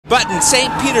But in St.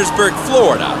 Petersburg,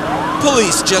 Florida,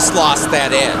 police just lost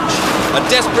that edge. A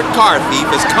desperate car thief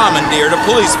has commandeered a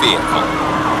police vehicle.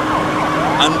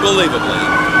 Unbelievably,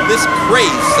 this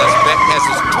crazed suspect has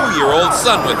his 2-year-old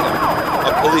son with him.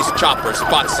 A police chopper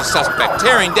spots the suspect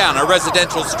tearing down a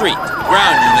residential street.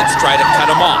 Ground units try to cut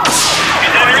him off.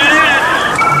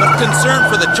 But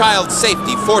concern for the child's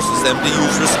safety forces them to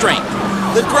use restraint.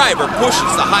 The driver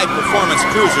pushes the high-performance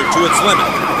cruiser to its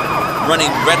limit,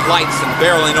 running red lights and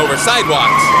barreling over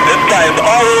sidewalks. This guy is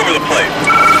all over the place.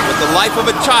 With the life of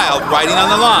a child riding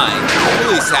on the line,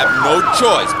 police have no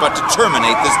choice but to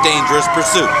terminate this dangerous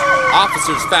pursuit.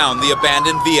 Officers found the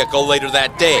abandoned vehicle later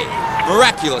that day.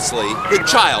 Miraculously, the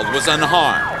child was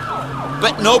unharmed.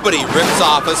 But nobody rips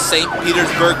off a St.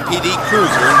 Petersburg PD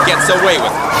cruiser and gets away with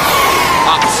it.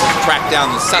 Officers track down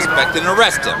the suspect and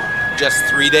arrest him just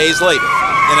 3 days later.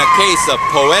 In a case of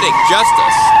poetic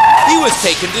justice, he was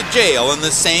taken to jail in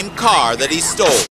the same car that he stole.